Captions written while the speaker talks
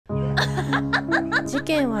事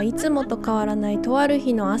件はいつもと変わらないとある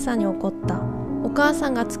日の朝に起こった。お母さ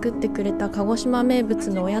んが作ってくれた鹿児島名物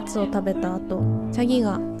のおやつを食べた後、チャギ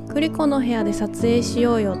がクリコの部屋で撮影し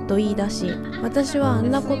ようよと言い出し、私はあん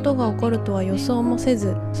なことが起こるとは予想もせ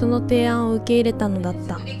ず、その提案を受け入れたのだっ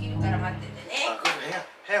た。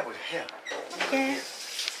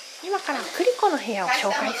今からクリコの部屋を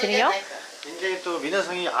紹介するよ。皆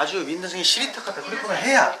さんに知りたかったクリコの部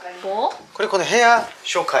屋。クリコの部屋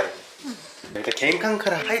紹介。玄関か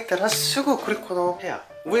ら入ったらすぐクリコの部屋。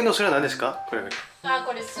上のそれは何ですか？これ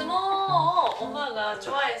相撲をおばが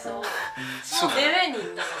좋아해서相撲대회に行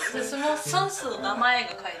ったの。相撲선수の名前が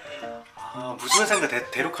書いてる。ああ、娘さんが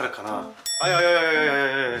出るからかな。あいやいやいやいやいや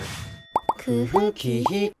いや。クフキ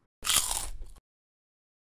ヒ。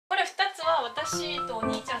これ2つは私とお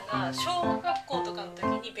兄ちゃんが小学校とかの時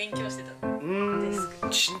に勉強してたんです。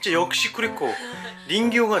진짜역시 크리코.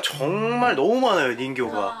 링교가 정말 너무 많아요.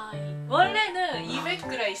 링교가. 원래는 200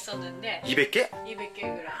 ぐらい있었는데 200개? 200개ぐ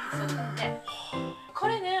らい있었는데 こ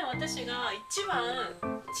れね、私が一番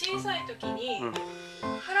小さい時に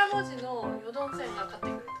原文字のよどん線が買ってく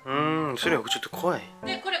れた。それはちょっと怖い。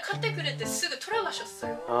で、これ買ってくれてすぐ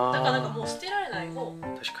돌아가셨어요。だからなんかもう捨てられないの。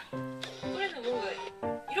確かに。これの뭔가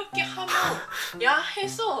이렇게 하면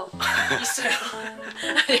야해서 있어요。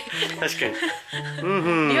確かに。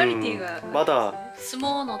リアリティが。まだ。相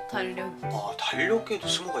撲の달력。あ、달력에도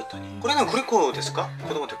相撲がいたね。これなんかクリコですか？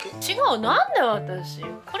子供の時？違う、なんで私？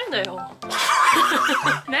これだよ。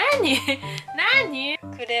何？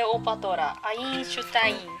クレオパトラ、アインシュタ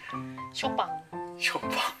イン、ショパン。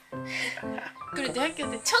これ대학교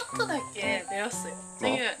でちょっとだけ배웠어요。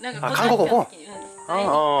なんか韓国語？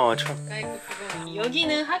아,外国語.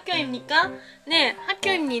 여기는 학교입니까? 네,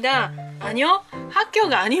 학교입니다. 아니요,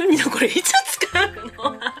 학교가 아닙니다.これいつ使う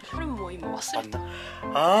の?これもう今忘れた.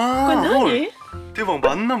 아, これ何? 대박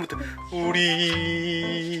만남부터 우리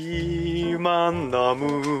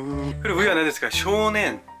만남. 그리고 우리가何ですか? 少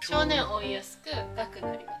年を言いやすく学く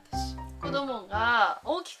なり私. 子供が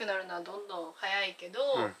大きくなるのはどんどん早いけど.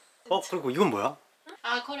 그리고 이건 뭐야?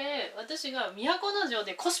 아, これ私が都城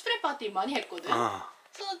でコスプレパーティー많이 했거든.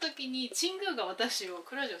 その時に친구가私を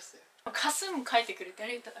くれ줬어요。가슴書いてくれてあ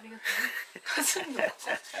りがとう。가슴の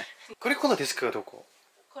クリコの 데스크가 どこ?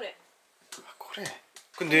 これ.これ.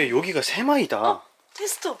 근데 여기가 세마이다.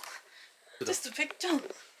 테스트 100점.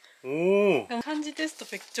 오. 漢字テスト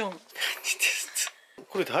100점. 漢字テスト.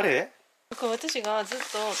 これ誰? これ私がずっと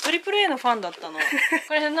トリプル A のファンだったの。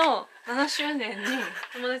これの7周年に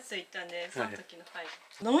友達と行ったんで、その時のファイ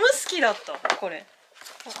ル。飲む好きだった。これ。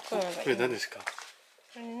これ何ですか？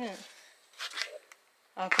これね。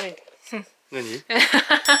あ、これ。何？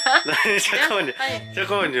잠깐만요.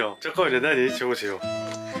何？줘보세요。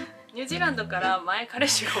ニュージーランドから前彼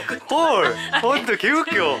氏が送った。헐! 혼자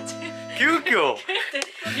개웃겨.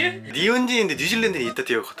 니혼인데 뉴질랜드에 있다っ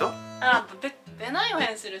ていうこと? 아,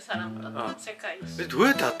 배낭여행する사람だった。世界一。どう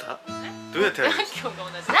やって会った? どうやって会った? 학교가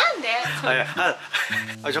同じ。なんで?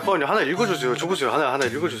 잠깐만요. 하나 읽어주세요. 줘보세요. 하나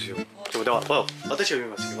읽어주세요.私が読み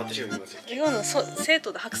ますよ. 이거는生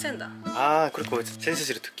徒だ、학생だ. 아, 그리고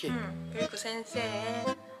센세스를 특히? 그리고 센세.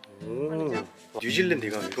 오, 뉴질랜드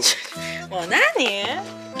이거 읽어봐. 와, 나니?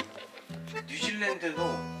 뉴질랜드도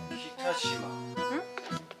히타시마. 응?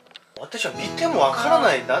 私は見てもわから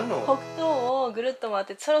ない。何の? 北東をぐるっと回っ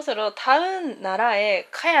てそろそろタウンナラへ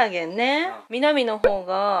帰やげんね。南の方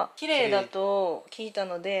が綺麗だと聞いた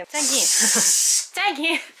ので。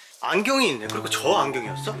짝이. 안경이 있네. 그리고 저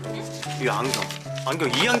안경이었어? 이 안경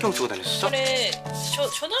이 안경 쓰고 다녔어? 그래.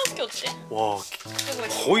 초등학교 때? 와,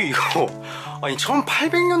 거의 이거 아니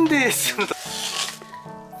 1800년대에 쓰는.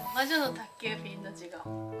 魔女の宅急便の字が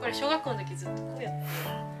これ小学校の時ずっとこうやって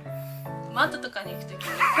マットとかに行く時に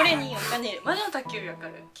これにお金魔女の宅急便わか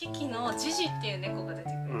る？キキのジジっていう猫が出て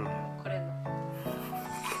くる、これの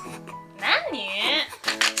何？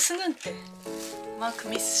すぐってマーク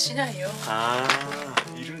ミスしないよ。ああ、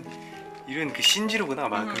이런 그 신지로구나.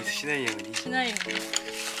 마크ミスしないように。しないように。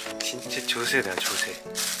 진짜 조세다, 조세.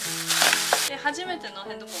 で初めての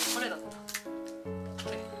ヘッドホンこれだった。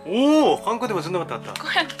 오! 한국에만 쓴 것 같다. こ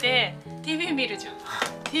うやって TV 見るじゃん。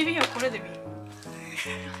 TV をこれで見る。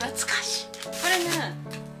懐かしい。これね、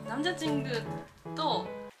남자친구と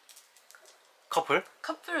커플?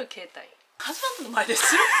 カップル携帯。ハズバンドの前で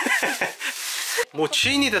する。もう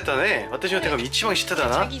취인이 됐다네. 私の手紙一番下だ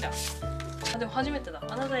な。でも初めてだ。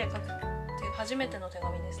あなたへ書く初めての手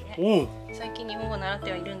紙ですね。最近日本語習っ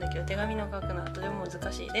てはいるんだけど手紙の書くのはとても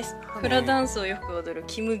難しいです。フラダンスをよく踊る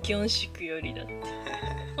キム・ギョンシクよりだって。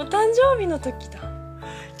お誕生日の時だ。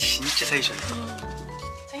진짜最初ね。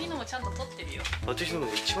次のもちゃんと撮ってるよ。私のも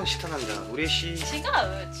一番下なんだ。嬉しい。違う。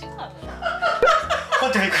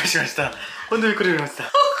本当にびっくりしました。本当にびっくりしました。く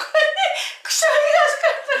しゃみがしか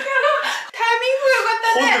ったからタイミング良かった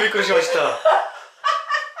ね。本当にびっくりしました。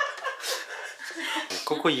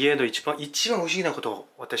ここ家の一番不思議なことを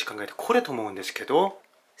私考えてこれと思うんですけど、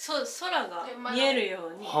そう、空が見えるよ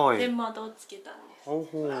うに天窓をつけたんです。ほう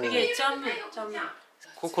ほう。で、ジャム。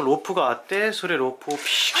ここロープがあって、それロープをピ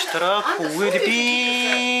シッしたらこう上でピ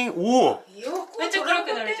ーン。おお。めっちゃ黒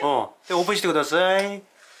くなるじゃん。でオープンしてください。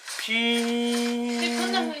ピーン。でこ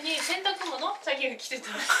んな風に洗濯物さっきが着てた。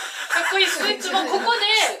かっこいいスーツもここ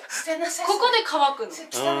で乾くの。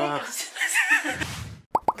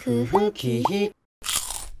空気。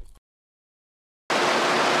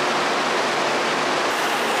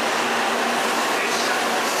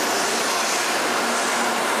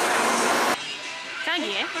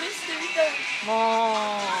もう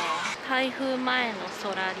台風前のソ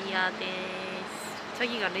ラリアです。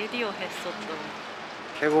자기가 레디오 했었던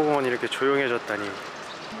계곡은 이렇게 조용해졌다니.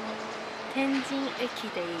 텐진에키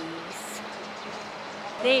です.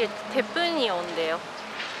 내일 태풍이 온대요.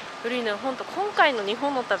 우리는本当今回の日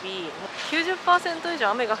本の旅 90% 以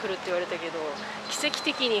上雨が降るって言われたけど奇跡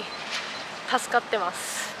的に助かってま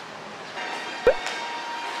す。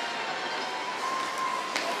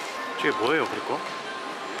저게 뭐예요, 그리고?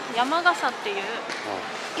 야마가사っていう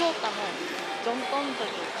福岡のジョントンとい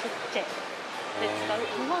う축제で使う日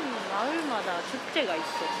本に마을마다 축제가 있어서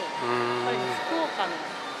빨리福岡の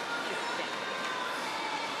축제。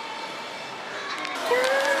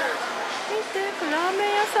見て、ラーメン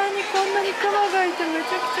屋さんにこんなにクマがいてめち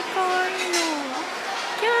ゃくちゃ可愛いの。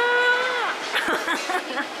キャー。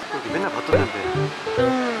 여기 맨날 봤던데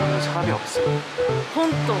사람이 없어.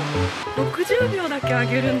 本当。60秒だけあ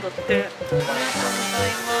げるんだって。ありがとうござ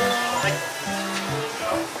いま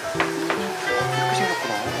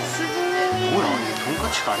す。すごい。뭐야, 이게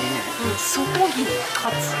돈까스가 아니네. 소고기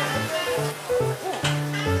카츠.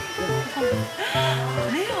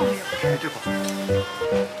 그래요. 대박.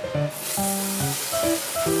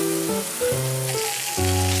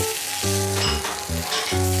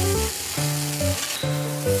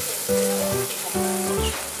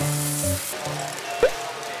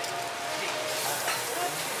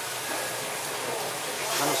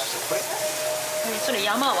 それ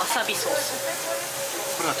山わさびソー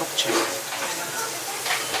ス。これは特徴。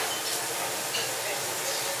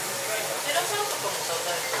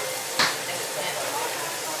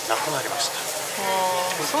なくなりました。あ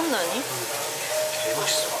あ、そんなに？出ま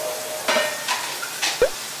した。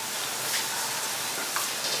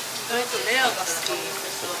意外とレアが好き。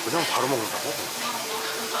 그냥 바로 먹는다고?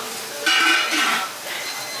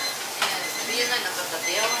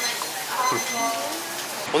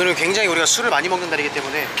 오늘은 굉장히 우리가 술을 많이 먹는 날이기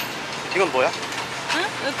때문에 이건 뭐야?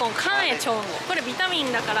 응? 이건 간에 좋은 거. 이거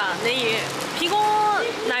비타민이니까 내일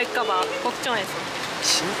피곤할까 봐 걱정해서.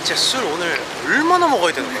 진짜 술 오늘 얼마나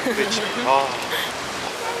먹어야 되는 거야 도대체. 아.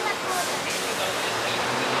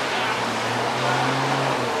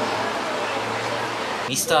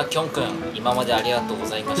 미스터 경군, 今までありがとうご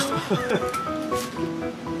ざいました.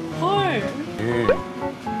 헐. 네.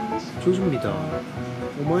 조주입니다.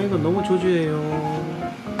 오마이가 너무 조주예요.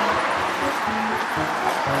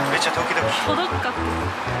 진짜 도끼도끼. 도덕가.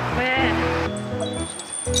 왜?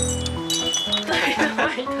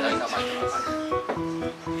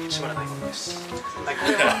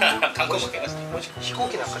飛行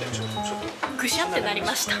機なんかでちょっとぐしゃってなり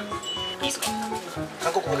ました。いいですか？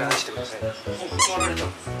韓国語で話してください。断られた。い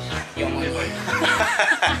やもうやばい。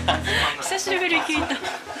久しぶりに聞いた。ありがとう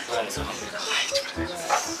ございます。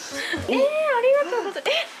め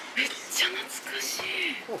っちゃ懐かしい。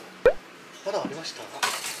まだありました。い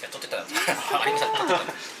や撮ってた。ありました。撮ってた。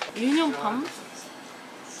 유명 밤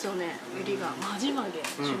전에 우리가 마지막에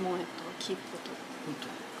주문했던 기프트.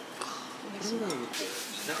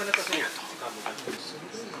 なかなかそうやった。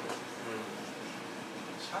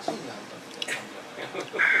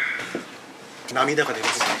涙が出ま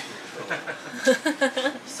すね。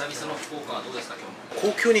久々の福岡はどうですか今日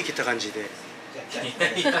も？公共に来た感じで。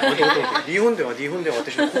日本では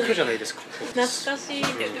私の公共じゃないですか。懐かしいっ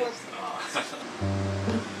て言ってました。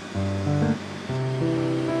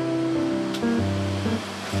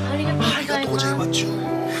ありがとうございます。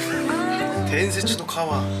伝説の川。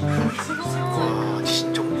わあ、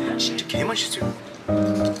진짜 개맛있어요.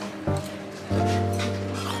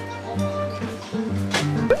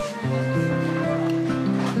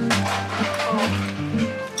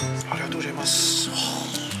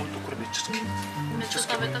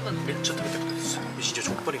 진짜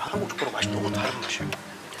족발이 한국 족발랑 맛이 너무 다른 맛이에요.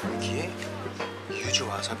 여기에 유주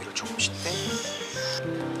와사비를 조금씩 때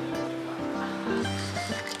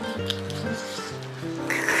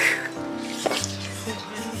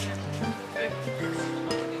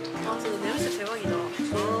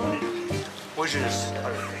주스.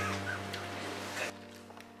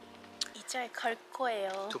 이제 갈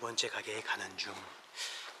거예요. 두 번째 가게에 가는 중.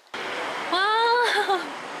 와.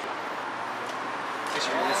 무슨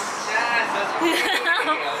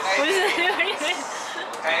소리래?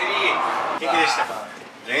 元気でしたか？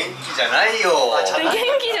元気じゃないよ。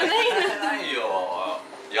元気じゃないの。ないよ。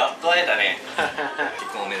やっと会えたね。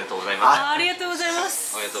結婚おめでとうございます。ありがとうございま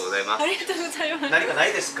す。おめでとうございます。ありがとうございます。何かな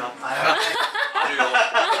いですか？あるよ。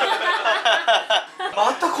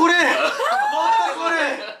またこれ。またこれ。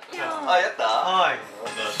あ、やった？はい。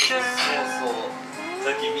そうそう。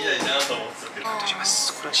さっき見ないなと思ってたけど。こ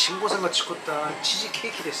れは慎吾さんが作ったチーズケ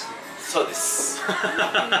ーキですね。そうです。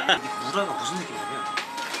 문화가 무슨 느낌이냐면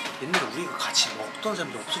옛날에 우리가 같이 먹던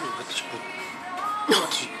사람들 없어지고 그랬대.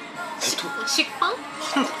 자꾸 식빵?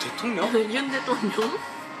 한국 대통령? 윤 대통령?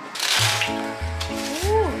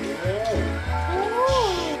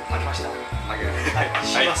 맛있다.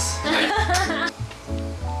 맛있어.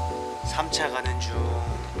 3차 가는 중.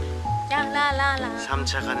 야라라라.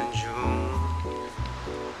 3차 가는 중.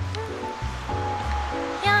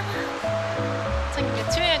 야. 저기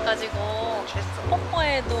유치해가지고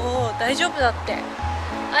뽀뽀해도 大丈夫だって。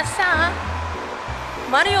あ、さ、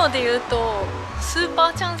マリオで言うとスーパ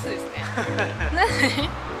ーチャンスですね。何？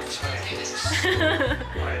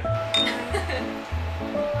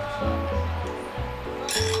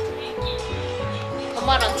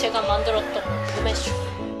 엄마랑 제가 만들었던梅酒.